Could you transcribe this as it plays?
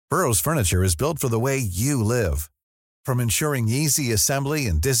Burrow's furniture is built for the way you live. From ensuring easy assembly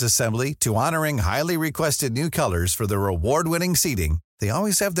and disassembly to honoring highly requested new colors for their award-winning seating, they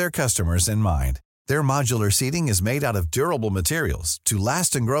always have their customers in mind. Their modular seating is made out of durable materials to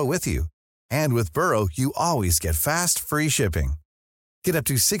last and grow with you. And with Burrow, you always get fast, free shipping. Get up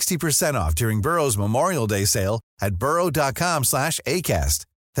to 60% off during Burrow's Memorial Day sale at burrow.com/ACAST.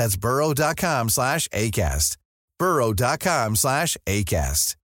 That's burrow.com/ACAST.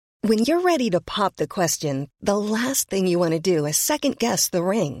 burrow.com/ACAST. When you're ready to pop the question, the last thing you want to do is second-guess the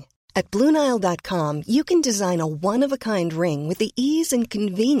ring. At BlueNile.com, you can design a one-of-a-kind ring with the ease and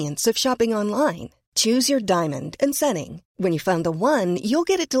convenience of shopping online. Choose your diamond and setting. When you find the one, you'll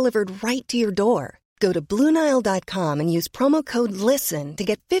get it delivered right to your door. Go to BlueNile.com and use promo code LISTEN to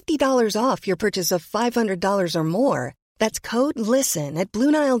get $50 off your purchase of $500 or more. That's code LISTEN at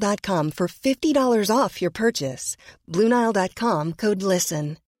BlueNile.com for $50 off your purchase. BlueNile.com, code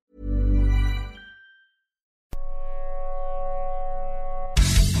LISTEN.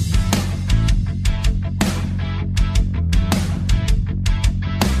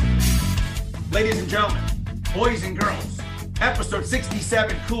 Ladies and gentlemen, boys and girls, episode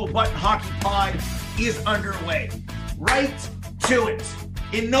 67 Cool Button Hockey Pod is underway. Right to it.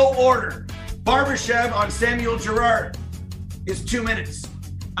 In no order. Barbashev on Samuel Girard is 2 minutes.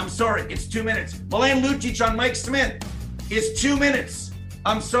 I'm sorry, it's 2 minutes. Milan Lucic on Mike Smith is 2 minutes.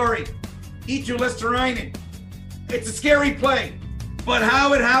 I'm sorry. Eetu Lesterainen. It's a scary play. But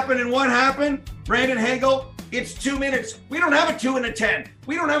how it happened and what happened, Brandon Hagel, it's 2 minutes. We don't have a 2 and a 10.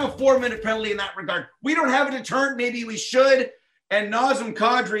 We don't have a 4-minute penalty in that regard. We don't have a deterrent. Maybe we should. And Nazem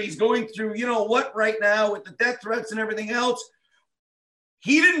Kadri is going through, you know what, right now with the death threats and everything else.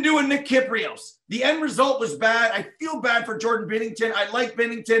 He didn't do a Nick Kypreos. The end result was bad. I feel bad for Jordan Binnington. I like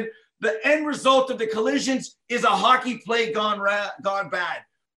Binnington. The end result of the collisions is a hockey play gone bad.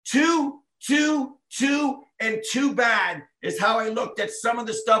 Two, and too bad is how I looked at some of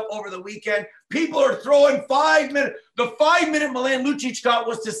the stuff over the weekend. People are throwing 5 minutes. The 5-minute Milan Lucic got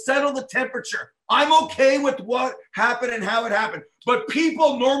was to settle the temperature. I'm okay with what happened and how it happened. But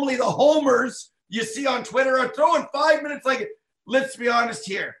people, normally the homers you see on Twitter, are throwing 5 minutes like it. Let's be honest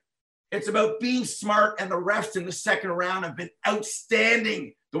here. It's about being smart, and the refs in the second round have been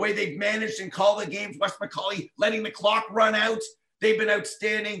outstanding. The way they've managed and called the games, Wes McCauley letting the clock run out. They've been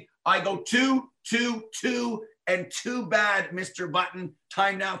outstanding. I go 2, and too bad, Mr. Button.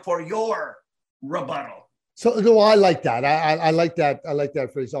 Time now for your rebuttal. So, no, I like that. I like that. I like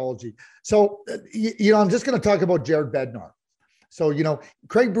that phraseology. So, I'm just going to talk about Jared Bednar. So,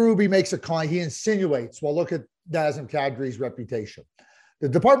 Craig Berube makes a comment. He insinuates, well, look at Nazem Kadri's reputation. The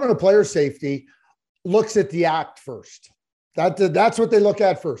Department of Player Safety looks at the act first. That's what they look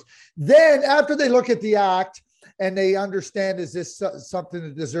at first. Then after they look at the act and they understand, is this something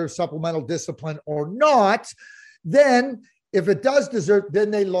that deserves supplemental discipline or not? Then if it does deserve,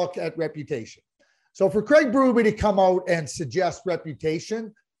 then they look at reputation. So for Craig Berube to come out and suggest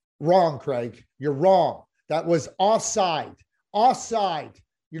reputation, wrong, Craig. You're wrong. That was offside. Offside.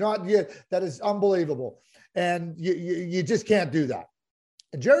 That is unbelievable. And you just can't do that.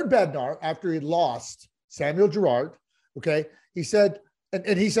 And Jared Bednar, after he lost Samuel Girard, okay, he said,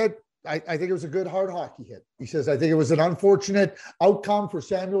 and he said, I think it was a good hard hockey hit. He says, I think it was an unfortunate outcome for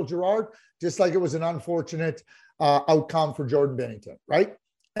Samuel Girard, just like it was an unfortunate outcome for Jordan Binnington, right?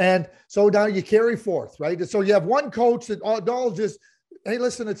 And so now you carry forth, right? So you have one coach that all just, hey,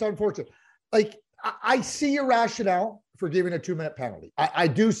 listen, it's unfortunate. Like, I see your rationale for giving a 2-minute penalty. I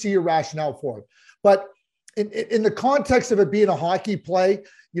do see your rationale for it. But in the context of it being a hockey play,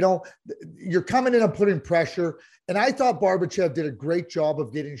 you're coming in and putting pressure. And I thought Barbashev did a great job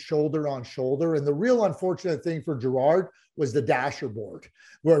of getting shoulder on shoulder. And the real unfortunate thing for Girard was the dasher board,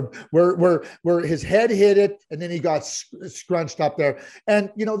 where his head hit it and then he got scrunched up there.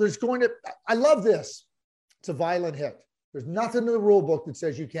 And, I love this. It's a violent hit. There's nothing in the rule book that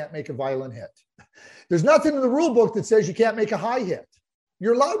says you can't make a violent hit. There's nothing in the rule book that says you can't make a high hit.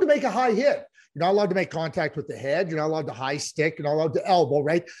 You're allowed to make a high hit. You're not allowed to make contact with the head. You're not allowed to high stick. You're not allowed to elbow,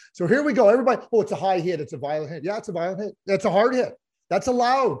 right? So here we go. Everybody, it's a high hit. It's a violent hit. Yeah, it's a violent hit. That's a hard hit. That's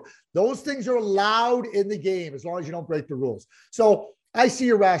allowed. Those things are allowed in the game as long as you don't break the rules. So I see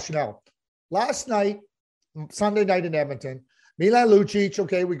your rationale. Last night, Sunday night in Edmonton, Milan Lucic,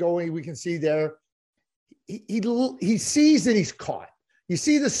 okay, we can see there. He sees that he's caught. You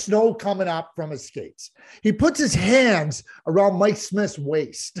see the snow coming up from his skates. He puts his hands around Mike Smith's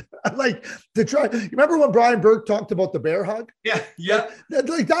waist. Like to try. You remember when Brian Burke talked about the bear hug? Yeah.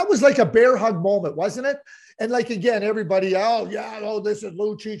 Like that was like a bear hug moment, wasn't it? And like, again, everybody, this is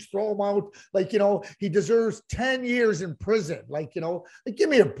Lucic, throw him out. Like, he deserves 10 years in prison. Like, like, give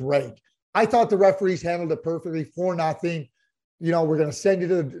me a break. I thought the referees handled it perfectly, 4-0. We're going to send you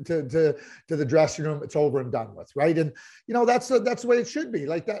to the dressing room. It's over and done with, right? And that's the way it should be.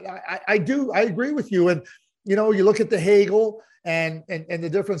 Like that, I agree with you. And you look at the Hagel and the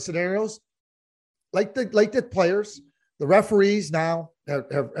different scenarios. Like the players, the referees now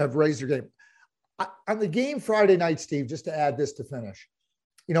have raised their game. On the game Friday night, Steve, just to add this to finish,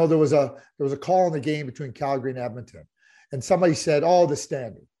 there was a call in the game between Calgary and Edmonton, and somebody said, "Oh, the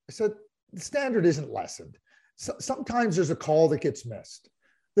standard." I said, "The standard isn't lessened. Sometimes there's a call that gets missed.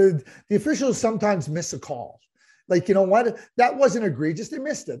 The officials sometimes miss a call. Like, you know what? That wasn't egregious. They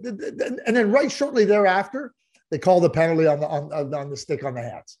missed it. And then right shortly thereafter, they called the penalty on the stick on the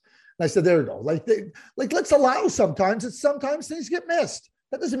hands. And I said, there you go. Like let's allow sometimes things get missed.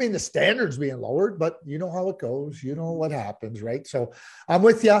 That doesn't mean the standard's being lowered, but you know how it goes. You know what happens, right? So I'm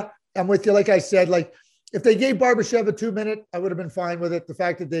with you. Like I said, like if they gave Barbashev a 2-minute, I would have been fine with it. The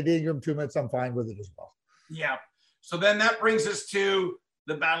fact that they didn't give him 2 minutes, I'm fine with it as well. Yeah. So then that brings us to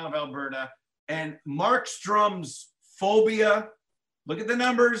the Battle of Alberta and Markstrom's phobia. Look at the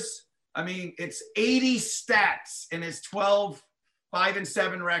numbers. I mean, it's 80 stats in his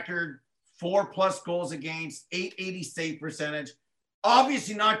 12-5-7 record, 4+ goals against, .880 save percentage.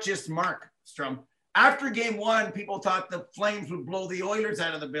 Obviously not just Markstrom. After game one, people thought the Flames would blow the Oilers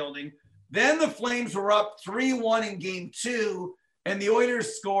out of the building. Then the Flames were up 3-1 in game two, and the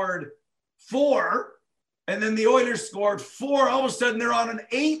Oilers scored 4. And then the Oilers scored 4. All of a sudden, they're on an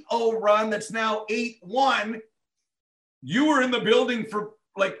 8-0 run that's now 8-1. You were in the building for,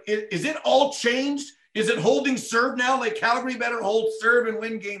 like, is it all changed? Is it holding serve now? Like, Calgary better hold serve and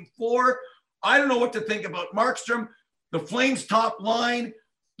win game 4? I don't know what to think about Markstrom. The Flames' top line.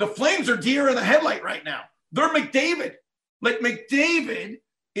 The Flames are deer in the headlight right now. They're McDavid. Like, McDavid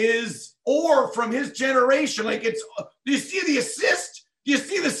is Orr from his generation. Like, do you see the assist? Do you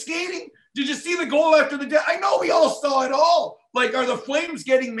see the skating? Did you see the goal after the I know we all saw it all. Like, are the Flames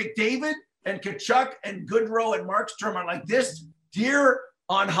getting McDavid and Tkachuk and Goodrow and Markstrom are like this deer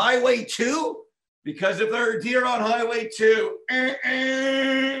on Highway 2? Because if they're deer on Highway 2,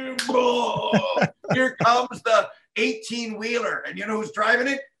 here comes the 18-wheeler. And you know who's driving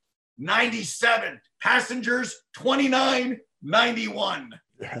it? 97. Passengers, 29, 91.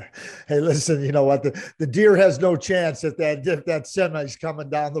 Hey, listen, you know what? The deer has no chance if that semi's coming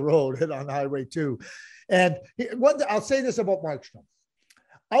down the road on Highway 2. And I'll say this about Markstrom.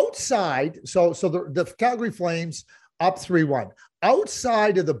 Outside, so the Calgary Flames up 3-1.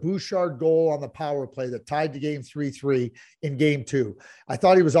 Outside of the Bouchard goal on the power play that tied the game 3-3 in game 2, I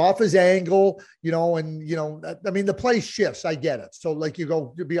thought he was off his angle, and, I mean, the play shifts. I get it. So, like, you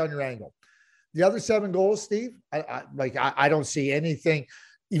go to be on your angle. The other 7 goals, Steve, I don't see anything.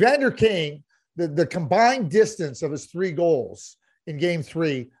 Evander Kane, the combined distance of his 3 goals in game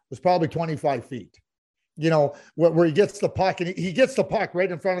 3 was probably 25 feet. Where he gets the puck, and he gets the puck right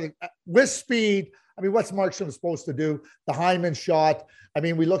in front of with speed. I mean, what's Markstrom supposed to do? The Hyman shot. I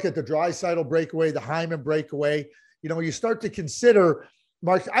mean, we look at the Draisaitl breakaway, the Hyman breakaway. You start to consider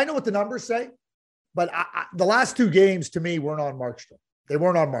Mark. I know what the numbers say, but the last 2 games to me weren't on Markstrom. They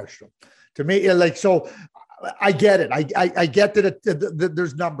weren't on Markstrom. To me, so I get it. I get that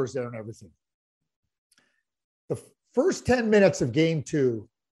there's numbers there and everything. The first 10 minutes of game 2,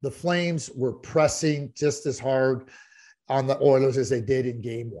 the Flames were pressing just as hard on the Oilers as they did in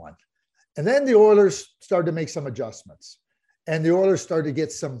game 1. And then the Oilers started to make some adjustments, and the Oilers started to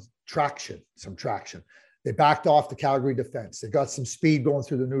get some traction. They backed off the Calgary defense. They got some speed going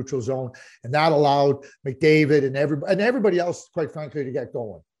through the neutral zone, and that allowed McDavid and everybody else, quite frankly, to get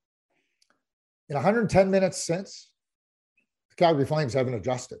going. In 110 minutes since, the Calgary Flames haven't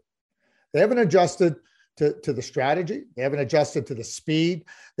adjusted. They haven't adjusted to the strategy. They haven't adjusted to the speed.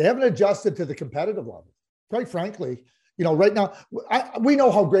 They haven't adjusted to the competitive level. Quite frankly, right now, we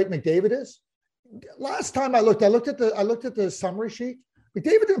know how great McDavid is. Last time I looked at the summary sheet.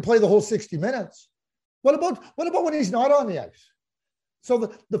 McDavid didn't play the whole 60 minutes. What about when he's not on the ice?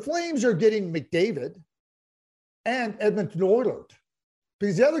 So the Flames are getting McDavid and Edmonton Oilers,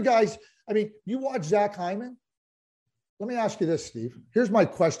 because the other guys. I mean, you watch Zach Hyman. Let me ask you this, Steve. Here's my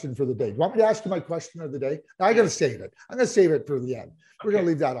question for the day. You want me to ask you my question of the day? I got to save it. I'm going to save it for the end. We're going to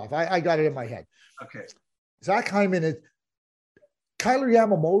leave that off. I got it in my head. Okay. Zach Hyman is Kyler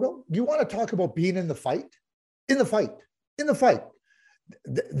Yamamoto. You want to talk about being in the fight? In the fight.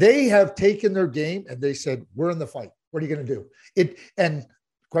 They have taken their game and they said, we're in the fight. What are you going to do? And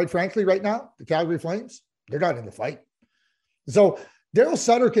quite frankly, right now, the Calgary Flames, they're not in the fight. So Daryl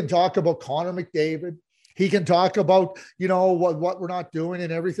Sutter can talk about Connor McDavid. He can talk about, what we're not doing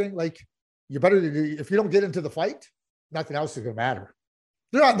and everything. Like, you better, if you don't get into the fight, nothing else is going to matter.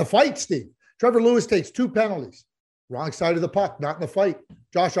 They're not in the fight, Steve. Trevor Lewis takes 2 penalties. Wrong side of the puck, not in the fight.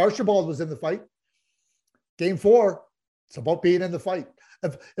 Josh Archibald was in the fight. Game 4, it's about being in the fight.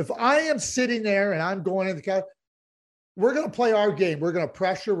 If I am sitting there and I'm going in the couch, we're going to play our game. We're going to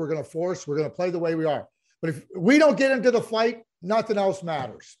pressure. We're going to force. We're going to play the way we are. But if we don't get into the fight, nothing else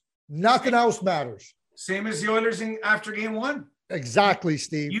matters. Nothing else matters. Same as the Oilers after game 1. Exactly,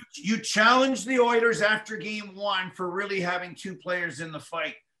 Steve. You challenged the Oilers after game 1 for really having 2 players in the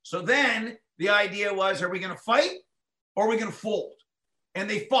fight. So then the idea was, are we going to fight or are we going to fold? And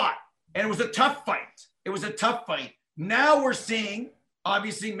they fought. And it was a tough fight. Now we're seeing,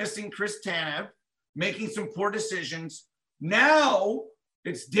 obviously missing Chris Tanev, making some poor decisions. Now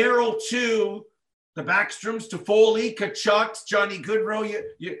it's Daryl to the Backstroms, to Foley, Tkachuk, Johnny Goodrow.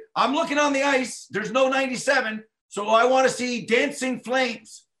 I'm looking on the ice. There's no 97. So I want to see dancing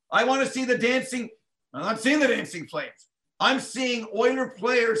flames. I want to see the dancing. I'm not seeing the dancing flames. I'm seeing Oiler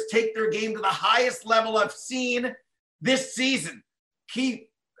players take their game to the highest level I've seen this season.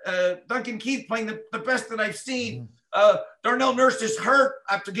 Duncan Keith playing the best that I've seen. Darnell Nurse is hurt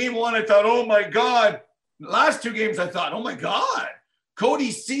after game 1. I thought, oh my God. Last 2 games, I thought, oh my God.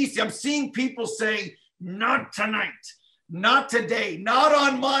 Cody Ceci, I'm seeing people say, not tonight, not today, not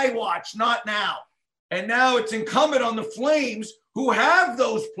on my watch, not now. And now it's incumbent on the Flames, who have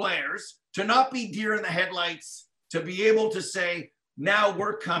those players, to not be deer in the headlights, to be able to say, now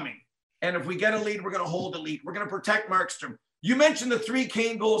we're coming. And if we get a lead, we're going to hold the lead. We're going to protect Markstrom. You mentioned the 3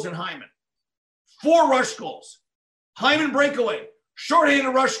 Kane goals in Hyman. 4 rush goals. Hyman breakaway.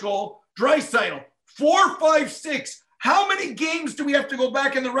 Shorthanded rush goal. Draisaitl. 4, 5, 6. How many games do we have to go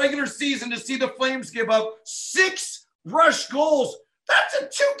back in the regular season to see the Flames give up 6 rush goals? That's in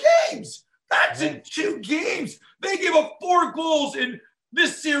 2 games. In 2 games. They gave up 4 goals in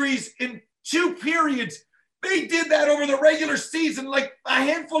this series in 2 periods. They did that over the regular season like a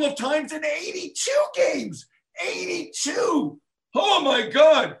handful of times in 82 games. 82. Oh my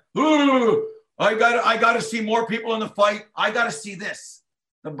God. Ooh. I got to see more people in the fight. I got to see this.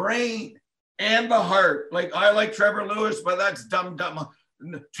 The brain and the heart. Like, I like Trevor Lewis, but that's dumb.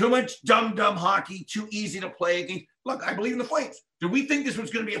 Too much dumb hockey. Too easy to play against. Look, I believe in the Flames. Did we think this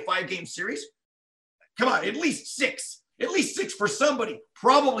was going to be a 5-game series? Come on, at least 6. At least 6 for somebody.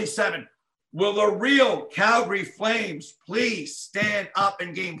 Probably 7. Will the real Calgary Flames please stand up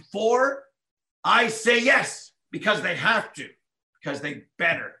in game 4? I say yes, because they have to. Because they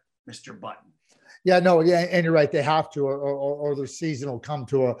better, Mr. Button. Yeah, no, yeah, and you're right. They have to, or their season will come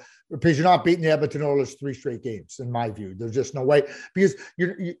to a, because you're not beating the Edmonton Oilers 3 straight games, in my view. There's just no way, because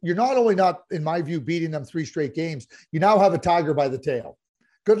you're not only not, in my view, beating them 3 straight games, you now have a tiger by the tail.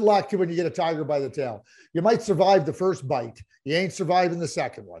 Good luck to when you get a tiger by the tail. You might survive the first bite. You ain't surviving the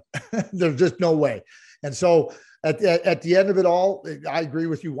second one. There's just no way. And so at the end of it all, I agree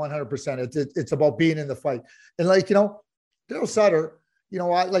with you 100%. It's about being in the fight. And Daryl Sutter,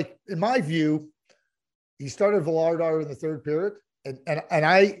 in my view, he started Villardar in the 3rd period. And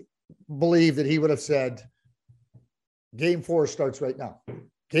I believe that he would have said, game 4 starts right now.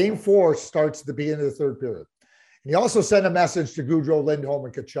 Game 4 starts at the beginning of the 3rd period. And he also sent a message to Goudreau, Lindholm,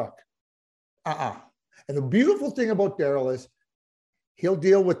 and Tkachuk. And the beautiful thing about Daryl is he'll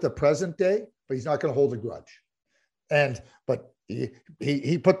deal with the present day, but he's not going to hold a grudge. But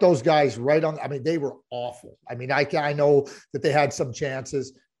he put those guys right on. I mean, they were awful. I mean, I know that they had some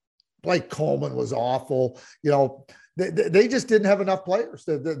chances. Blake Coleman was awful. They just didn't have enough players.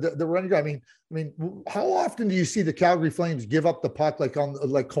 The running guy. I mean, how often do you see the Calgary Flames give up the puck like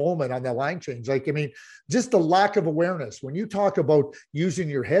Coleman on that line change? Just the lack of awareness. When you talk about using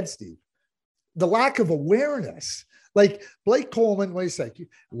your head, Steve, the lack of awareness. Like Blake Coleman, what do you say?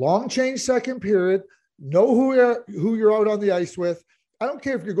 Long change, 2nd period. Know who you're out on the ice with. I don't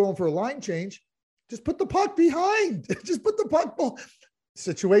care if you're going for a line change. Just put the puck behind. Just put the puck.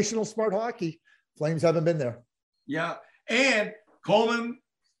 Situational smart hockey. Flames haven't been there. Yeah. And Coleman,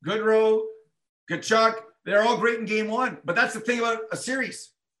 Goodrow, Tkachuk, they're all great in game 1. But that's the thing about a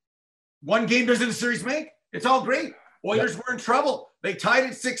series. 1 game doesn't a series make. It's all great. Oilers were in trouble. They tied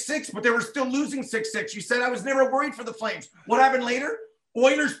at 6-6, but they were still losing 6-6. You said I was never worried for the Flames. What happened later?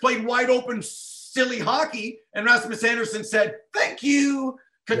 Oilers played wide open, silly hockey, and Rasmus Andersson said, thank you.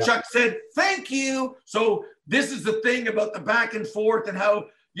 Tkachuk said, thank you. So this is the thing about the back and forth and how,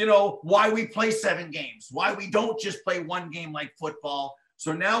 why we play 7 games, why we don't just play 1 game like football.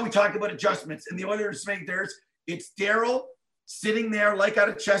 So now we talk about adjustments, and the Oilers make theirs. It's Daryl sitting there like at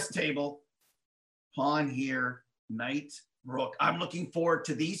a chess table. Pawn here, knight, rook. I'm looking forward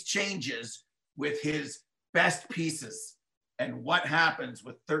to these changes with his best pieces and what happens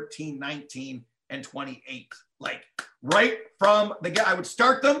with 13, 19, and 28. Like right from the guy, I would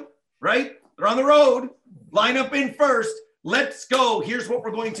start them, right? They're on the road, line up in first. Let's go. Here's what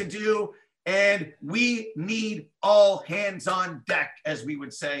we're going to do. And we need all hands on deck, as we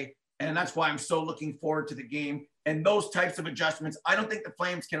would say. And that's why I'm so looking forward to the game. And those types of adjustments, I don't think the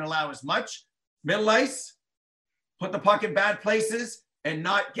Flames can allow as much. Middle ice, put the puck in bad places, and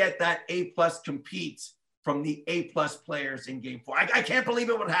not get that A-plus compete from the A-plus players in game 4. I can't believe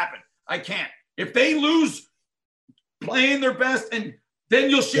it would happen. I can't. If they lose playing their best, and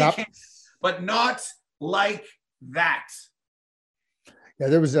then you'll shake hands, but not like that. Yeah,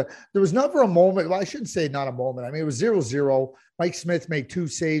 there was never a moment. Well, I shouldn't say not a moment. I mean, it was 0-0. Mike Smith made 2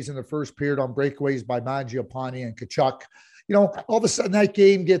 saves in the first period on breakaways by Mangiapane and Tkachuk. You know, all of a sudden that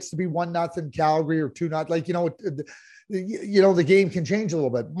game gets to be 1-0 Calgary or 2-0. Like, the game can change a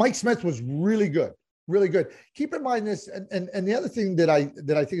little bit. Mike Smith was really good, really good. Keep in mind this, and the other thing that I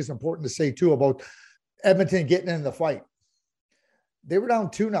think is important to say too about Edmonton getting in the fight. They were down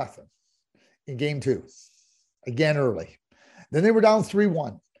 2-0 in game 2, again early. Then they were down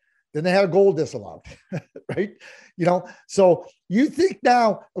 3-1. Then they had a goal disallowed, right? So you think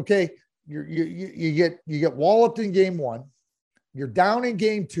now, okay, you get walloped in game 1. You're down in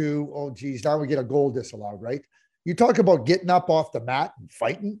game 2. Oh, geez, now we get a goal disallowed, right? You talk about getting up off the mat and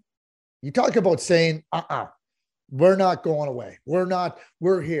fighting. You talk about saying, we're not going away.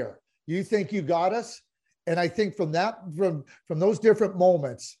 We're here. You think you got us? And I think from those different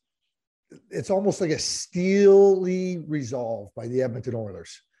moments, it's almost like a steely resolve by the Edmonton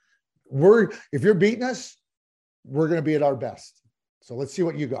Oilers. If you're beating us, we're going to be at our best. So let's see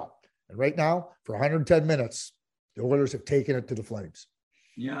what you got. And right now, for 110 minutes, the Oilers have taken it to the Flames.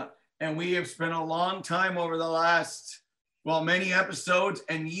 Yeah. And we have spent a long time over the last, many episodes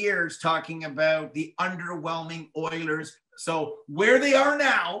and years talking about the underwhelming Oilers. So where they are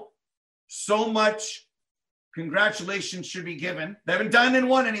now, so much congratulations should be given. They haven't done and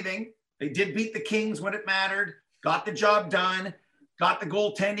won anything. They did beat the Kings when it mattered, got the job done, got the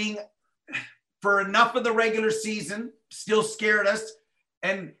goaltending for enough of the regular season, still scared us,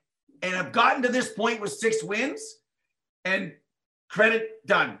 and have gotten to this point with 6 wins, and credit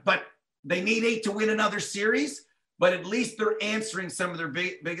done. But they need 8 to win another series, but at least they're answering some of their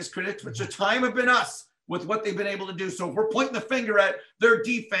biggest critics, which at the time have been us, with what they've been able to do. So if we're pointing the finger at their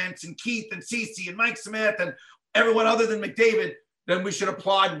defense and Keith and Cece and Mike Smith and everyone other than McDavid, then we should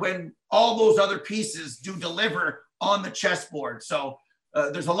applaud when all those other pieces do deliver on the chessboard. So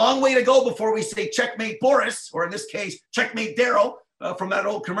there's a long way to go before we say checkmate Boris, or in this case, checkmate Daryl from that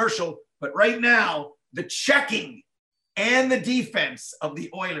old commercial. But right now, the checking and the defense of the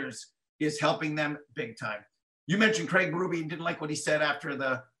Oilers is helping them big time. You mentioned Craig Berube and didn't like what he said after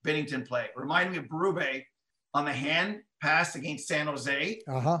the Binnington play. Reminded me of Berube on the hand pass against San Jose.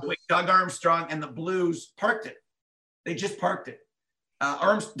 The way Doug Armstrong and the Blues parked it. They just parked it.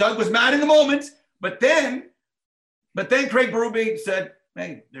 Doug was mad in the moment, but then Craig Berube said,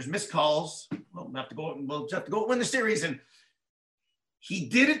 "Hey, there's missed calls. We'll have to go win the series." And he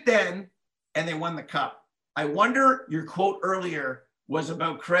did it then, and they won the cup. I wonder, your quote earlier was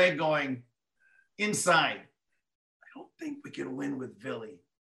about Craig going inside. I don't think we can win with Villy.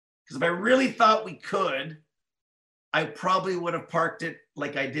 Because if I really thought we could, I probably would have parked it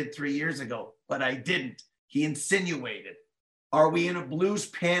like I did 3 years ago, but I didn't. He insinuated. Are we in a Blues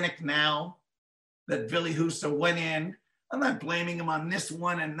panic now that Ville Husso went in? I'm not blaming him on this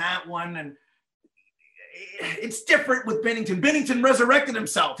one and that one. And it's different with Binnington. Binnington resurrected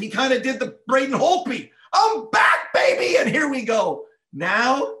himself. He kind of did the Braden Holtby. I'm back, baby. And here we go.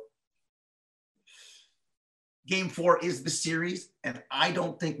 Now, Game 4 is the series. And I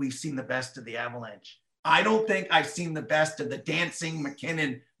don't think we've seen the best of the Avalanche. I don't think I've seen the best of the dancing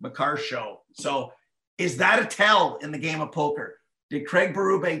McKinnon-Makar show. So is that a tell in the game of poker? Did Craig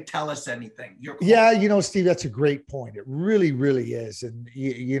Berube tell us anything? Yeah, Steve, that's a great point. It really, really is. And,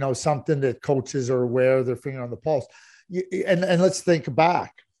 something that coaches are aware of, their finger on the pulse. And let's think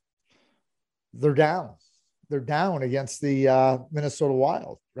back. They're down. They're down against the Minnesota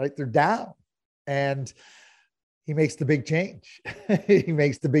Wild, right? They're down. And he makes the big change. He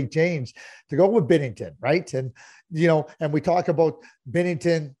makes the big change to go with Binnington, right? And, and we talk about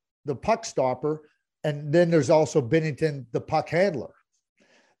Binnington, the puck stopper, and then there's also Binnington, the puck handler.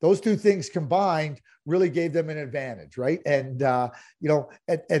 those two things combined really gave them an advantage, right? And and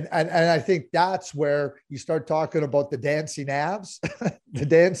I think that's where you start talking about the dancing abs, the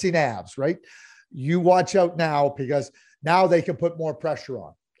dancing abs, right? You watch out now, because now they can put more pressure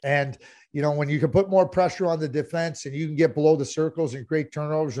on. And when you can put more pressure on the defense and you can get below the circles and create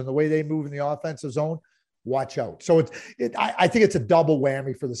turnovers and the way they move in the offensive zone, watch out. So I think it's a double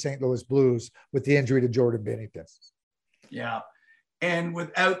whammy for the St. Louis Blues with the injury to Jordan Binnington. Yeah. And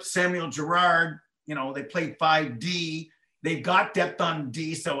without Samuel Girard, they played 5D. They've got depth on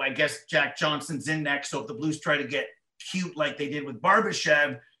D. So I guess Jack Johnson's in next. So if the Blues try to get cute like they did with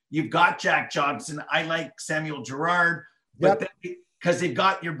Barbashev, you've got Jack Johnson. I like Samuel Girard, but because they've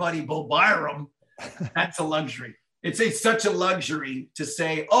got your buddy Bo Byram, that's a luxury. It's such a luxury to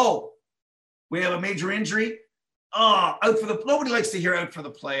say, oh, we have a major injury. Oh, out for nobody likes to hear out for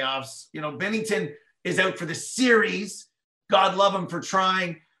the playoffs. Binnington is out for the series. God love him for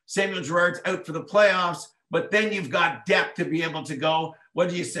trying. Samuel Girard's out for the playoffs, but then you've got depth to be able to go. What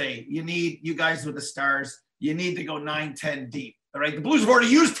do you say? You guys with the Stars, you need to go 9-10 deep. All right. The Blues have already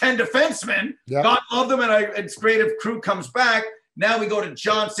used 10 defensemen. Yep. God love them. And it's great if Crew comes back. Now we go to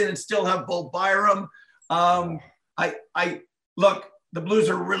Johnson and still have Bo Byram. Look, the Blues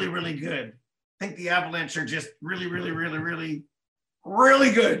are really, really good. I think the Avalanche are just really, really, really, really,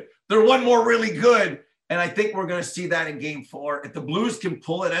 really good. They're one more really good. And I think we're going to see that in Game 4. If the Blues can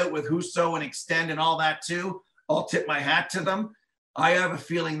pull it out with Husso and extend and all that too, I'll tip my hat to them. I have a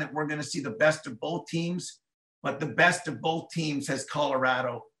feeling that we're going to see the best of both teams, but the best of both teams has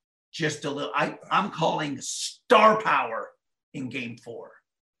Colorado just a little. I'm calling star power in Game 4.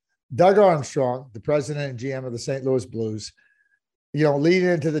 Doug Armstrong, the president and GM of the St. Louis Blues, leading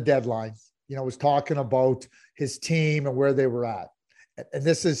into the deadline, was talking about his team and where they were at. And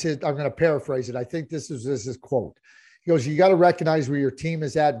this is his, I'm going to paraphrase it. I think this is his quote. He goes, you got to recognize where your team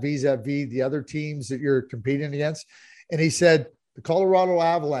is at vis-a-vis the other teams that you're competing against. And he said, the Colorado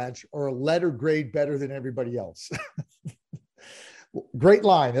Avalanche are a letter grade better than everybody else. Great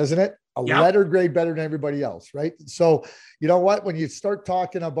line, isn't it? Letter grade better than everybody else, right? So, you know what? When you start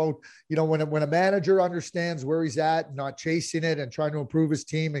talking about, when a manager understands where he's at, not chasing it and trying to improve his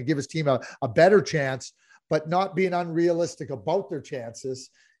team and give his team a better chance, but not being unrealistic about their chances,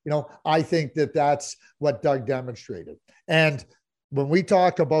 I think that's what Doug demonstrated. And when we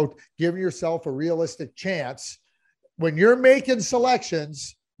talk about giving yourself a realistic chance, when you're making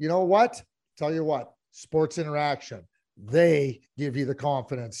selections, you know what? Tell you what, Sports Interaction, they give you the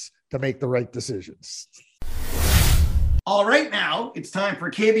confidence to make the right decisions. All right, now it's time for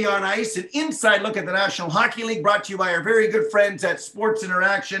KB on Ice, an inside look at the National Hockey League, brought to you by our very good friends at Sports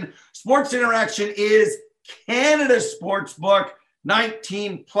Interaction. Sports Interaction is Canada's sports book,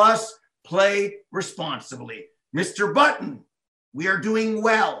 19 plus, play responsibly. Mr. Button, we are doing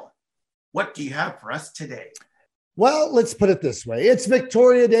well. What do you have for us today? Well, let's put it this way. It's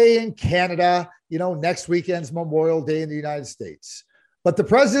Victoria Day in Canada. Next weekend's Memorial Day in the United States. But the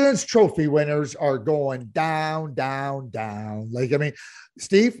President's Trophy winners are going down, down, down.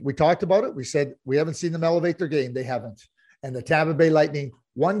 Steve, we talked about it. We said we haven't seen them elevate their game. They haven't. And the Tampa Bay Lightning,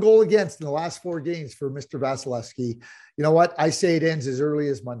 1 goal against in the last 4 games for Mr. Vasilevsky. You know what? I say it ends as early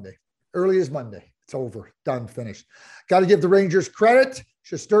as Monday. Early as Monday. It's over. Done. Finished. Got to give the Rangers credit.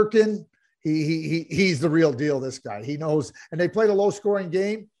 Shesterkin, he's the real deal, this guy. He knows. And they played a low-scoring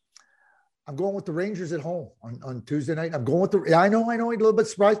game. I'm going with the Rangers at home on Tuesday night. I'm going with I know, a little bit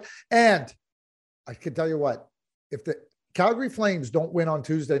surprised. And I can tell you what, if the Calgary Flames don't win on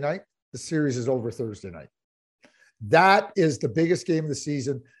Tuesday night, the series is over Thursday night. That is the biggest game of the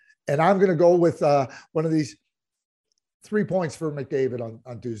season. And I'm going to go with one of these 3 points for McDavid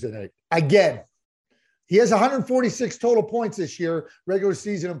on Tuesday night. Again, he has 146 total points this year, regular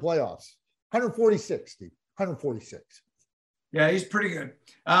season and playoffs. 146, Steve. 146. Yeah, he's pretty good.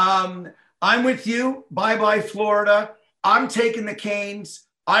 I'm with you. Bye-bye, Florida. I'm taking the Canes.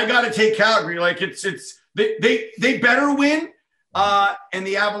 I got to take Calgary. They better win. And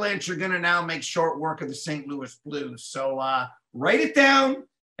the Avalanche are going to now make short work of the St. Louis Blues. So write it down,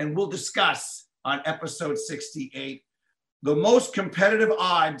 and we'll discuss on episode 68. The most competitive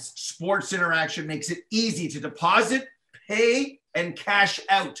odds, Sports Interaction makes it easy to deposit, pay, and cash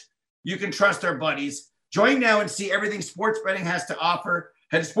out. You can trust our buddies. Join now and see everything sports betting has to offer.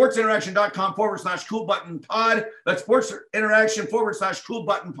 Head to sportsinteraction.com/coolbuttonpod. That's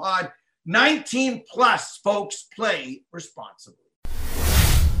sportsinteraction.com/coolbuttonpod. 19 plus, folks, play responsibly.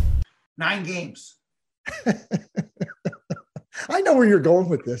 9 games. I know where you're going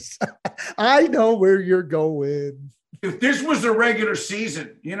with this. I know where you're going. If this was a regular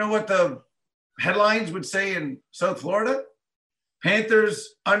season, you know what the headlines would say in South Florida?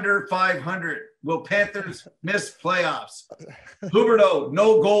 Panthers under 500. Will Panthers miss playoffs? Huberdeau,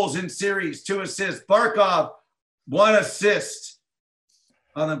 no goals in series, 2 assists. Barkov, 1 assist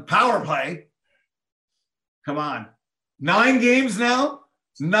on the power play. Come on. 9 games now.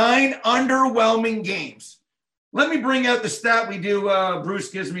 9 underwhelming games. Let me bring out the stat we do, Bruce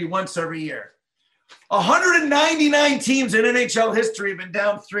gives me once every year. 199 teams in NHL history have been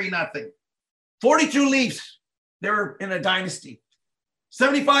down 3-0. 42 Leafs, they were in a dynasty.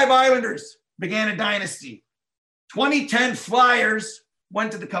 75 Islanders began a dynasty. 2010 Flyers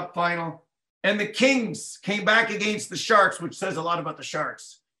went to the Cup final. And the Kings came back against the Sharks, which says a lot about the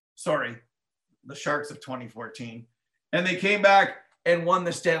Sharks. Sorry, the Sharks of 2014. And they came back and won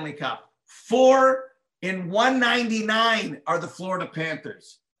the Stanley Cup. 4 in 199 are the Florida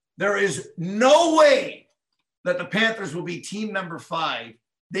Panthers. There is no way that the Panthers will be team number 5.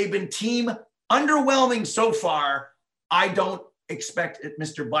 They've been team underwhelming so far. I don't expect it,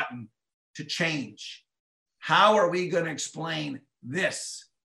 Mr. Button, to change. How are we going to explain this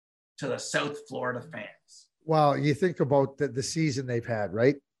to the South Florida fans? Well, you think about the season they've had,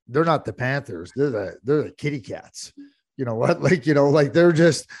 right? They're not the Panthers. They're the kitty cats. You know what? Like they're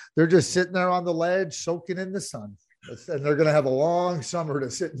just sitting there on the ledge, soaking in the sun. And they're going to have a long summer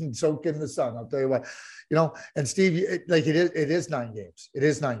to sit and soak in the sun. I'll tell you what, and Steve, it is 9 games. It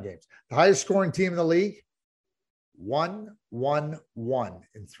is 9 games. The highest scoring team in the league, 1-1-1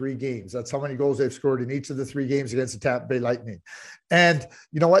 in 3 games. That's how many goals they've scored in each of the 3 games against the Tampa Bay Lightning. And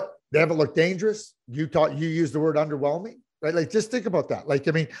you know what? They haven't looked dangerous. You used the word underwhelming, right? Like, just think about that.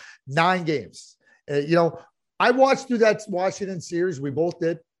 9 games. I watched through that Washington series. We both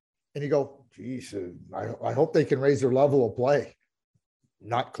did. And you go, geez, I hope they can raise their level of play.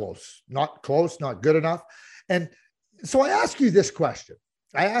 Not close, not good enough. And so I ask you this question.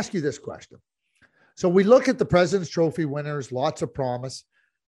 So we look at the President's Trophy winners, lots of promise.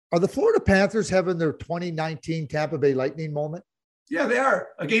 Are the Florida Panthers having their 2019 Tampa Bay Lightning moment? Yeah, they are,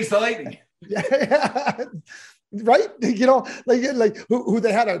 against the Lightning. Yeah. Right? Who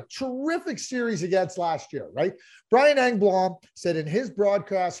they had a terrific series against last year, right? Brian Engblom said in his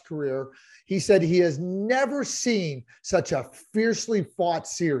broadcast career, he said he has never seen such a fiercely fought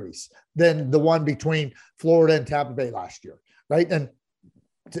series than the one between Florida and Tampa Bay last year, right? And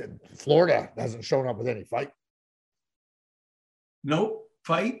Florida hasn't shown up with any fight. No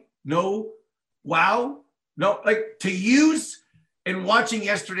fight, no wow, no, to use in watching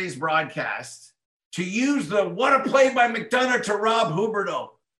yesterday's broadcast, to use the what a play by McDonough to Rob Huberdeau.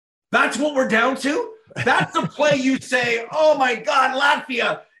 That's what we're down to? That's the play you say, oh my God,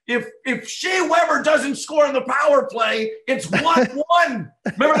 Latvia, if Shea Weber doesn't score in the power play, it's 1-1.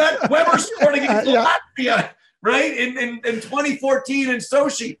 Remember that? Weber scored against Latvia, right? In 2014 in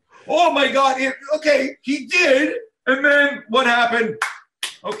Sochi. Oh my God. Okay, he did. And then what happened?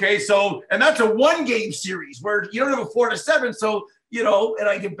 Okay, and that's a 1-game series where you don't have a 4-7. So, and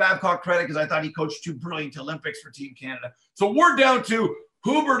I give Babcock credit because I thought he coached 2 brilliant Olympics for Team Canada. So we're down to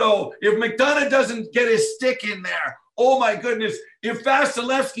Huberdeau. If McDonough doesn't get his stick in there, oh my goodness. If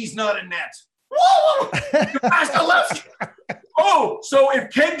Vasilevsky's not in net. Whoa! Vasilevsky. So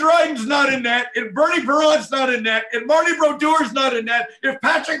if Ken Dryden's not in net, if Bernie Perron's not in net, if Marty Brodeur's not in net, if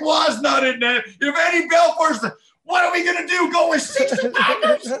Patrick Waugh's not in net, if Eddie Belfour's what are we going to do? Go with 60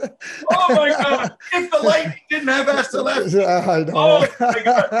 Tigers? Oh, my God. If the Lightning didn't have Vasilevsky. I know. Oh, my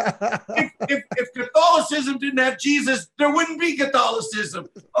God. If Catholicism didn't have Jesus, there wouldn't be Catholicism.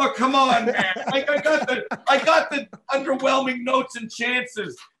 Oh, come on, man. I got the underwhelming notes and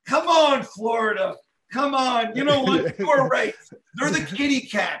chances. Come on, Florida. Come on. You know what? You're right. They're the kitty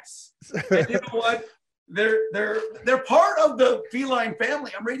cats. And you know what? They're part of the feline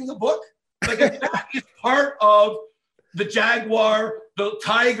family. I'm reading a book. That is part of the jaguar, the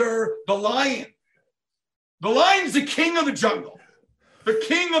tiger, the lion. The lion's the king of the jungle. The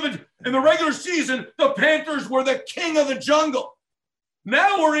king of it. In the regular season, the Panthers were the king of the jungle.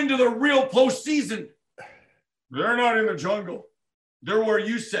 Now we're into the real postseason. They're not in the jungle. They're where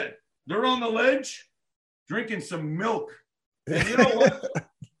you said. They're on the ledge drinking some milk. And you know what?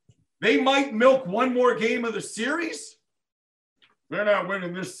 They might milk one more game of the series. They're not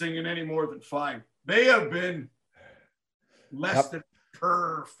winning this thing in any more than 5. They have been less than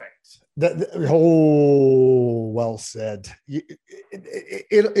perfect. Well said.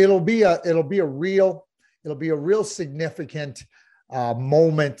 It'll be a real significant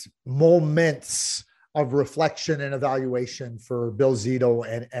moments of reflection and evaluation for Bill Zito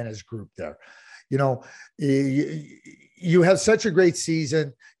and his group there. You have such a great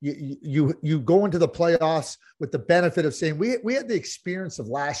season. You go into the playoffs with the benefit of saying we had the experience of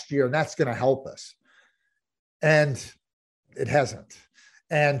last year, and that's going to help us. And it hasn't.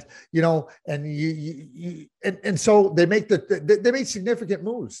 And, and so they make they made significant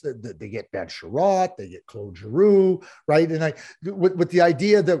moves. They get Ben Sherratt, they get Claude Giroux, right? And with the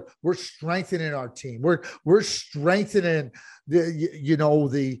idea that we're strengthening our team, we're strengthening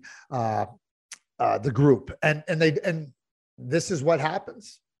the group, and this is what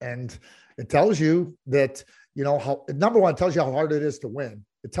happens. And it tells you that, how, number one, it tells you how hard it is to win.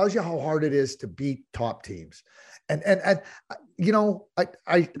 It tells you how hard it is to beat top teams. And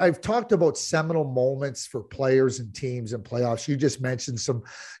I've talked about seminal moments for players and teams and playoffs. You just mentioned some,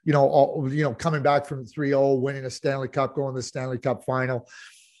 coming back from 3-0, winning a Stanley Cup, going to the Stanley Cup final.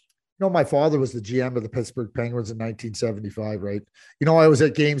 My father was the GM of the Pittsburgh Penguins in 1975, right? I was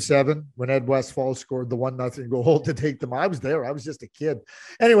at Game 7 when Ed Westfall scored the 1-0 goal to take them. I was there. I was just a kid.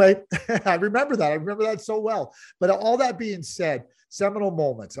 Anyway, I remember that. I remember that so well. But all that being said, seminal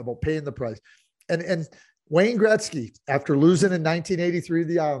moments about paying the price. And Wayne Gretzky, after losing in 1983 to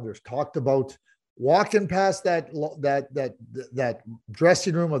the Islanders, talked about walking past that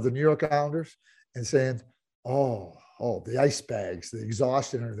dressing room of the New York Islanders and saying, oh, the ice bags, the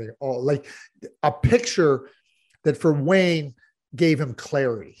exhaustion and everything. Oh, like a picture that for Wayne gave him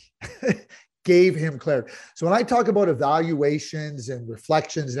clarity. So when I talk about evaluations and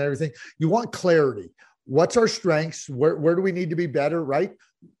reflections and everything, you want clarity. What's our strengths? Where do we need to be better, right?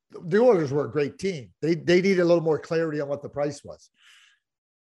 The Oilers were a great team. They needed a little more clarity on what the price was.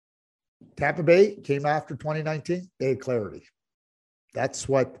 Tampa Bay came after 2019. They had clarity. That's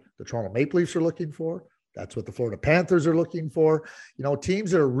what the Toronto Maple Leafs are looking for. That's what the Florida Panthers are looking for.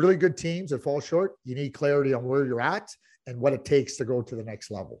 Teams that are really good teams that fall short, you need clarity on where you're at and what it takes to go to the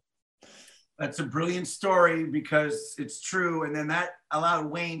next level. That's a brilliant story because it's true. And then that allowed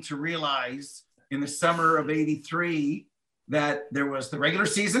Wayne to realize in the summer of 83 that there was the regular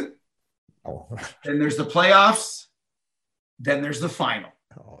season, then there's the playoffs, then there's the final.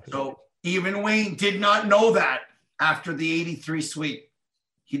 So even Wayne did not know that after the 83 sweep.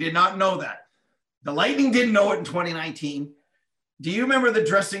 He did not know that. The Lightning didn't know it in 2019. Do you remember the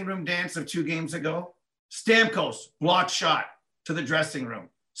dressing room dance of 2 games ago? Stamkos blocked shot to the dressing room.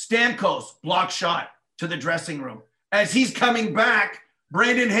 Stamkos blocked shot to the dressing room. As he's coming back,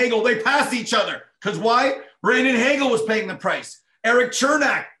 Brandon Hagel, they pass each other. Because why? Brandon Hagel was paying the price. Eric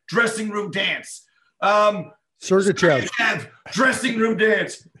Chernak, dressing room dance. Sergachev, dressing room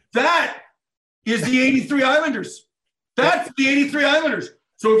dance. That is the 83 Islanders. That's the 83 Islanders.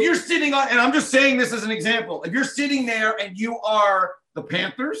 So if you're sitting on, and I'm just saying this as an example, if you're sitting there and you are the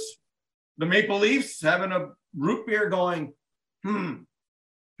Panthers, the Maple Leafs, having a root beer going,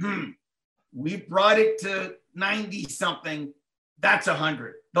 we brought it to 90 something. That's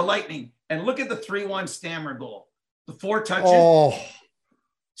 100. The Lightning. And look at the 3-1 Stammer goal. The 4 touches. Oh,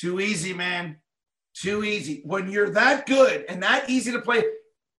 too easy, man. Too easy. When you're that good and that easy to play,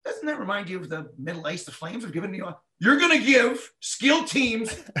 doesn't that remind you of the Middle Ice? The Flames have given you. You're going to give skilled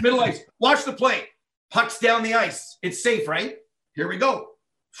teams Middle Ice. Watch the play. Pucks down the ice. It's safe, right? Here we go.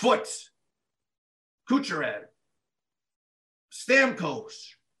 Foots. Kucherov. Stamkos.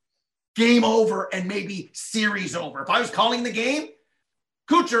 Game over and maybe series over. If I was calling the game,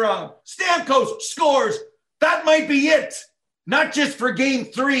 Kucherov, Stamkos scores. That might be it. Not just for game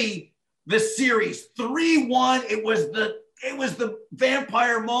 3, the series. 3-1. It was the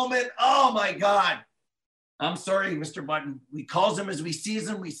vampire moment. Oh my God. I'm sorry, Mr. Button. We calls him as we sees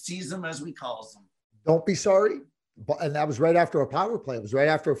him. We sees him as we calls him. Don't be sorry. And that was right after a power play. It was right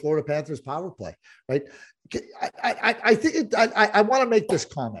after a Florida Panthers power play, right? I think I want to make this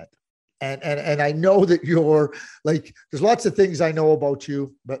comment. And I know that you're like, there's lots of things I know about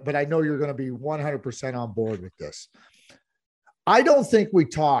you, but I know you're going to be 100% on board with this. I don't think we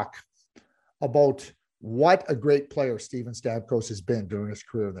talk about what a great player Steven Stamkos has been during his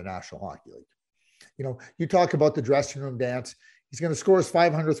career in the National Hockey League. You talk about the dressing room dance. He's going to score his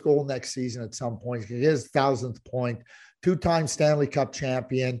 500th goal next season at some point. He his 1,000th point, 2-time Stanley Cup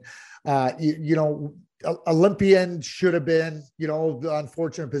champion. Olympian should have been,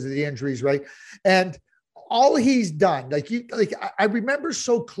 unfortunate because of the injuries, right? And all he's done, I remember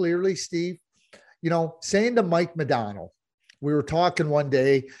so clearly, Steve, saying to Mike Modano, we were talking one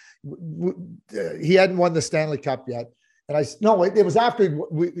day, he hadn't won the Stanley Cup yet. And it was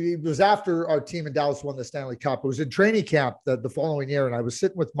after our team in Dallas won the Stanley Cup. It was in training camp the following year. And I was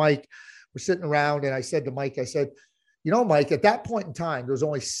sitting with Mike, we're sitting around, and I said to Mike, Mike, at that point in time, there was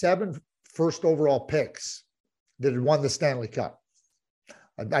only 7 first overall picks that had won the Stanley Cup.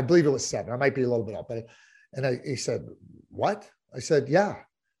 I believe it was 7. I might be a little bit up. He said, what? I said, yeah.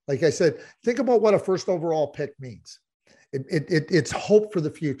 Like I said, think about what a first overall pick means. It's hope for the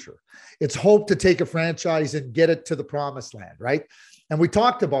future. It's hope to take a franchise and get it to the promised land, right? And we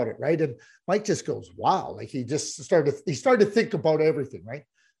talked about it, right? And Mike just goes, wow. Like he started to think about everything, right?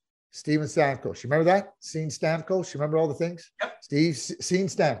 Steven Stamkos. You remember that? Seen Stamkos? You remember all the things? Yep. Seen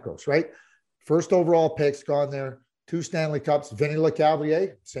Stamkos, right? First overall picks gone there. 2 Stanley Cups. Vinny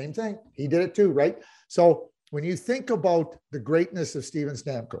LeCavalier, same thing. He did it too, right? So when you think about the greatness of Steven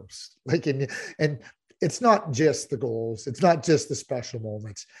Stamkos, like and it's not just the goals, it's not just the special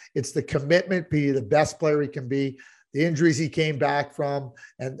moments, it's the commitment, be the best player he can be, the injuries he came back from,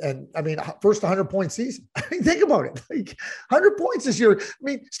 and I mean, first 100-point season. I mean, think about it. Like 100 points this year. I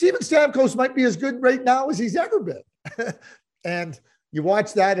mean, Steven Stamkos might be as good right now as he's ever been. And you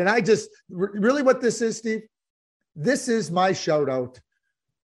watch that, and I just really what this is, Steve. This is my shout out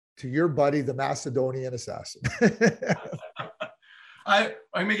to your buddy, the Macedonian Assassin.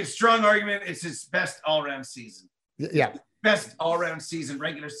 I make a strong argument. It's his best all-around season. Yeah. Best all-around season,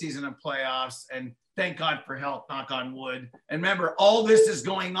 regular season and playoffs. And thank God for health, knock on wood. And remember, all this is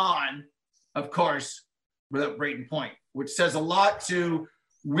going on, of course, without Brayden Point, which says a lot to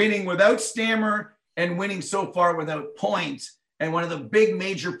winning without Stammer and winning so far without points. And one of the big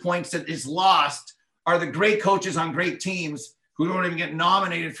major points that is lost are the great coaches on great teams who don't even get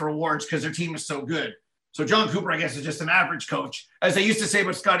nominated for awards because their team is so good. So John Cooper, I guess, is just an average coach. As they used to say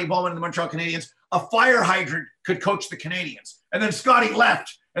about Scotty Bowman and the Montreal Canadiens, a fire hydrant could coach the Canadiens. And then Scotty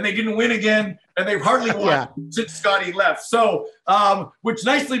left, and they didn't win again, and they've hardly won since Scotty left. So, which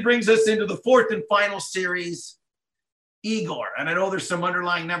nicely brings us into the fourth and final series, Igor. And I know there's some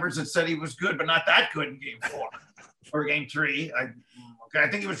underlying numbers that said he was good, but not that good in game 4 or game 3. I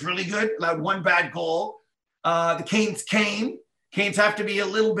think he was really good, allowed 1 bad goal. The Canes came. Canes have to be a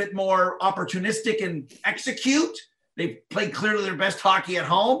little bit more opportunistic and execute. They've played clearly their best hockey at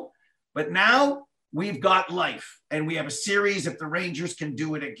home, but now we've got life and we have a series if the Rangers can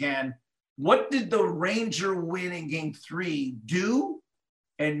do it again. What did the Ranger win in game 3 do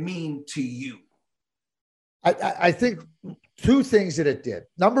and mean to you? I think 2 things that it did.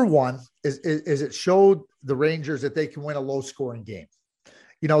 Number 1 is it showed the Rangers that they can win a low scoring game.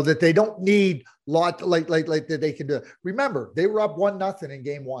 You know, that they don't need like that they can do. Remember, they were up 1-0 in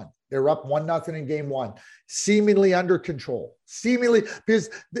game 1. They were up 1-0 in game 1, seemingly under control,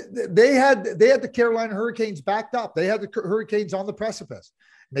 because they had the Carolina Hurricanes backed up. They had the Hurricanes on the precipice.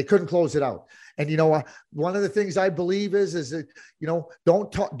 And they couldn't close it out. And, you know, one of the things I believe is that, you know,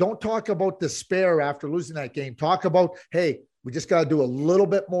 don't talk about despair after losing that game. Talk about, hey, we just got to do a little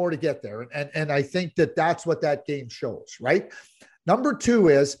bit more to get there. And I think that's what that game shows, right? Number 2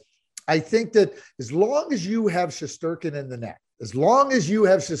 is, I think that as long as you have Shesterkin in the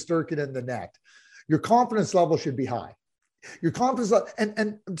net, your confidence level should be high. Your confidence level,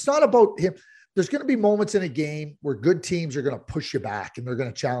 and it's not about him. There's going to be moments in a game where good teams are going to push you back and they're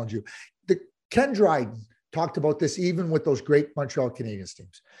going to challenge you. Ken Dryden talked about this even with those great Montreal Canadiens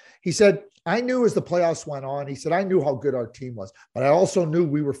teams. He said, I knew as the playoffs went on, he said, I knew how good our team was, but I also knew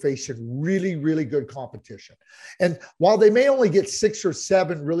we were facing really, really good competition. And while they may only get 6 or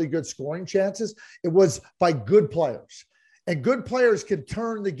 7 really good scoring chances, it was by good players. And good players can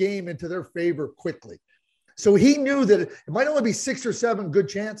turn the game into their favor quickly. So he knew that it might only be 6 or 7 good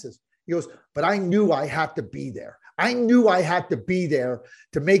chances. He goes, but I knew I had to be there. I knew I had to be there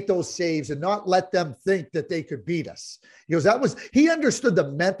to make those saves and not let them think that they could beat us. He goes, he understood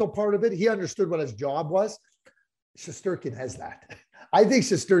the mental part of it. He understood what his job was. Shesterkin has that. I think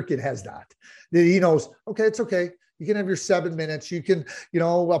Shesterkin has that he knows, okay, it's okay. You can have your 7 minutes. You can, you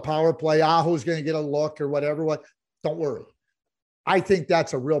know, a power play. Aho's going to get a look or whatever. Don't worry. I think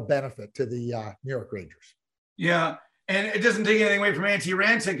that's a real benefit to the New York Rangers. Yeah. And it doesn't take anything away from Antti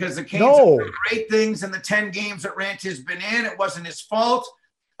Raanta because the Canes have done great things in the 10 games that Raanta has been in. It wasn't his fault.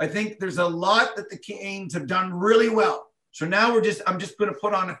 I think there's a lot that the Canes have done really well. So now I'm just going to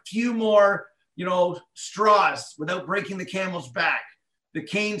put on a few more, you know, straws without breaking the camel's back. The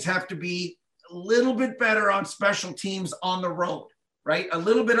Canes have to be a little bit better on special teams on the road, right? A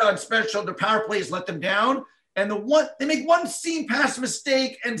little bit on special. Their power plays let them down. And they make one seam pass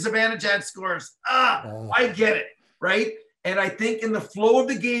mistake and Zibanejad scores. I get it. Right. And I think in the flow of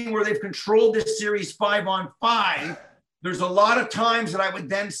the game where they've controlled this series 5-on-5, there's a lot of times that I would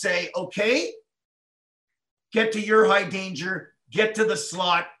then say, okay, get to your high danger, get to the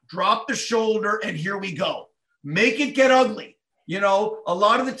slot, drop the shoulder, and here we go. Make it get ugly. You know, a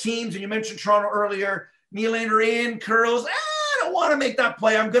lot of the teams, and you mentioned Toronto earlier, Nylander in, curls, I don't want to make that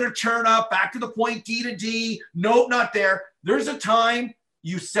play. I'm going to turn up, back to the point, D to D. Nope, not there. There's a time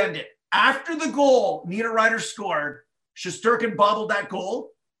you send it. After the goal, Niederreiter scored, Shesterkin bobbled that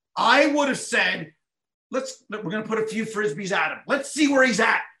goal. I would have said, we're going to put a few Frisbees at him. Let's see where he's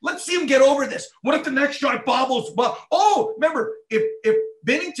at. Let's see him get over this. What if the next shot bobbles? Oh, remember, if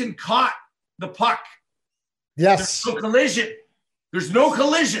Binnington caught the puck, yes, there's no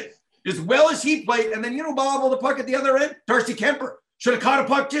collision. As well as he played, and then, bobble the puck at the other end, Darcy Kemper should have caught a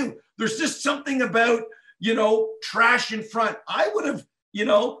puck too. There's just something about, trash in front. I would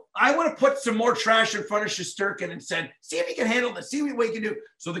have put some more trash in front of Shesterkin and said, see if he can handle this, see what he can do.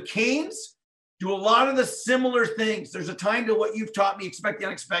 So the Canes do a lot of the similar things. There's a time to what you've taught me, expect the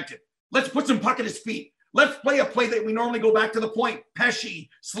unexpected. Let's put some puck at his feet. Let's play a play that we normally go back to the point. Pesce,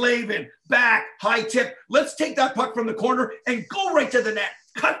 Slavin, back, high tip. Let's take that puck from the corner and go right to the net.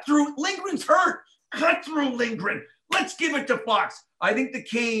 Cut through. Lindgren's hurt. Cut through Lindgren. Let's give it to Fox. I think the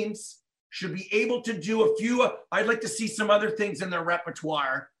Canes should be able to do a few. I'd like to see some other things in their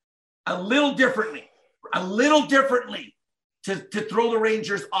repertoire a little differently to throw the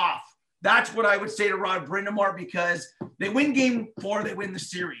Rangers off. That's what I would say to Rod Brind'Amour, because they win game 4, they win the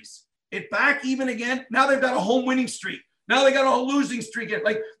series. It back even again. Now they've got a home winning streak. Now they got a losing streak.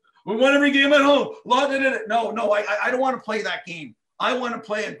 Like, we won every game at home. No, I don't want to play that game. I want to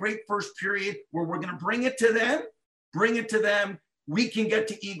play a great first period where we're going to bring it to them. We can get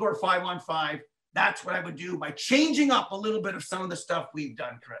to Igor 5-on-5. That's what I would do by changing up a little bit of some of the stuff we've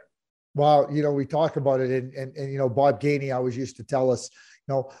done, Craig. Well, we talk about it, and Bob Gainey always used to tell us,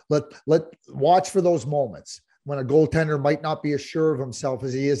 let watch for those moments when a goaltender might not be as sure of himself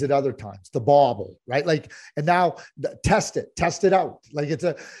as he is at other times, the bobble, right? Like, and now test it out. Like,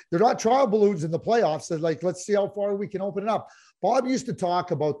 they're not trial balloons in the playoffs. They're like, let's see how far we can open it up. Bob used to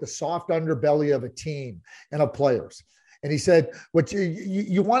talk about the soft underbelly of a team and of players. And he said, what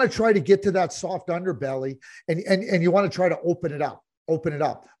you want to try to get to that soft underbelly and you want to try to open it up.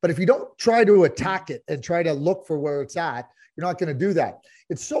 But if you don't try to attack it and try to look for where it's at, you're not going to do that.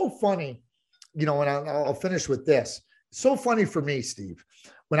 It's so funny, and I'll finish with this. It's so funny for me, Steve,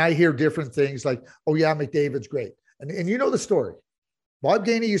 when I hear different things like, oh yeah, McDavid's great. And you know the story. Bob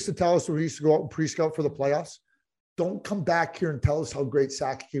Gainey used to tell us when we used to go out and pre-scout for the playoffs, don't come back here and tell us how great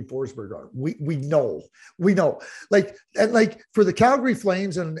Sakic and Forsberg are. We know. Like for the Calgary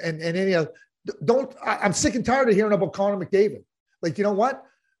Flames and any other, I'm sick and tired of hearing about Connor McDavid. Like, you know what?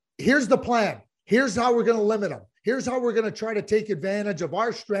 Here's the plan. Here's how we're going to limit him. Here's how we're going to try to take advantage of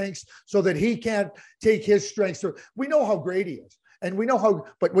our strengths so that he can't take his strengths. We know how great he is. And we know how,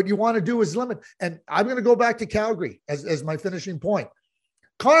 but what you want to do is limit. And I'm going to go back to Calgary as my finishing point.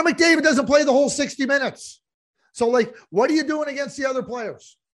 Connor McDavid doesn't play the whole 60 minutes. So, like, what are you doing against the other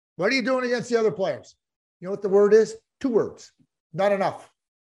players? You know what the word is? 2 words. Not enough.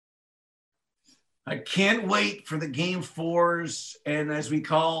 I can't wait for the game 4s, and as we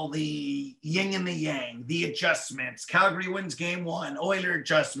call the yin and the yang, the adjustments. Calgary wins game 1. Oilers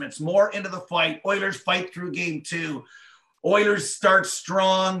adjustments. More into the fight. Oilers fight through game 2. Oilers start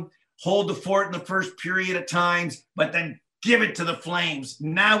strong, hold the fort in the first period at times, but then give it to the Flames.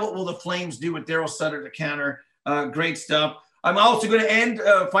 Now what will the Flames do with Daryl Sutter to counter? Great stuff. I'm also going to end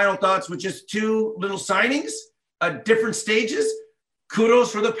final thoughts with just 2 little signings at different stages.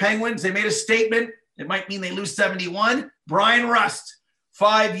 Kudos for the Penguins. They made a statement. It might mean they lose 71. Brian Rust,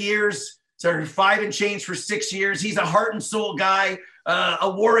 5 years, 5 and change for 6 years. He's a heart and soul guy, a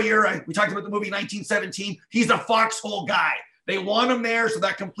warrior. We talked about the movie 1917. He's a foxhole guy. They want him there, so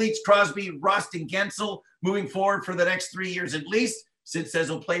that completes Crosby, Rust, and Gensel moving forward for the next 3 years at least. Sid says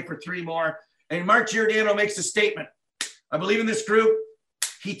he'll play for 3 more. And Mark Giordano makes a statement. I believe in this group.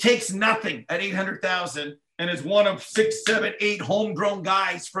 He takes nothing at $800,000 and is one of 6, 7, 8 homegrown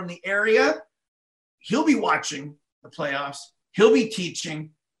guys from the area. He'll be watching the playoffs. He'll be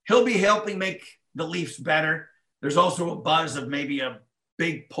teaching. He'll be helping make the Leafs better. There's also a buzz of maybe a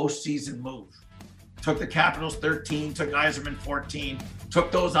big postseason move. Took the Capitals 13, took Yzerman 14,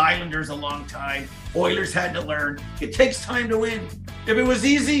 took those Islanders a long time. Oilers had to learn. It takes time to win. If it was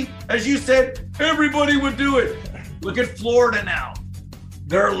easy, as you said, everybody would do it. Look at Florida now.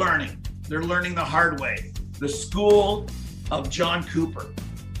 They're learning. They're learning the hard way. The school of John Cooper.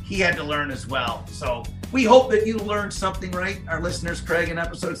 He had to learn as well. So we hope that you learned something, right? Our listeners, Craig, in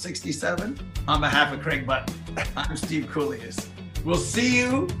episode 67. On behalf of Craig Button, I'm Steve Coolius. We'll see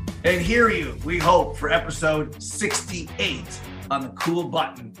you and hear you, we hope, for episode 68 on the Cool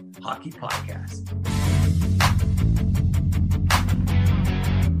Button Hockey Podcast.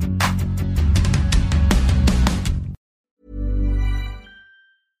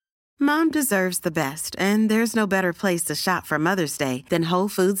 Mom deserves the best, and there's no better place to shop for Mother's Day than Whole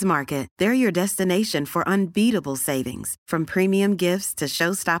Foods Market. They're your destination for unbeatable savings, from premium gifts to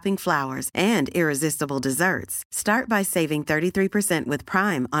show-stopping flowers and irresistible desserts. Start by saving 33% with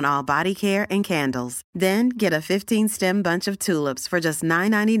Prime on all body care and candles. Then get a 15-stem bunch of tulips for just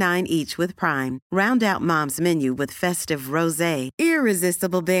 $9.99 each with Prime. Round out Mom's menu with festive rosé,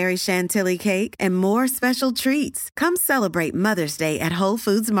 irresistible berry chantilly cake, and more special treats. Come celebrate Mother's Day at Whole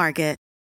Foods Market.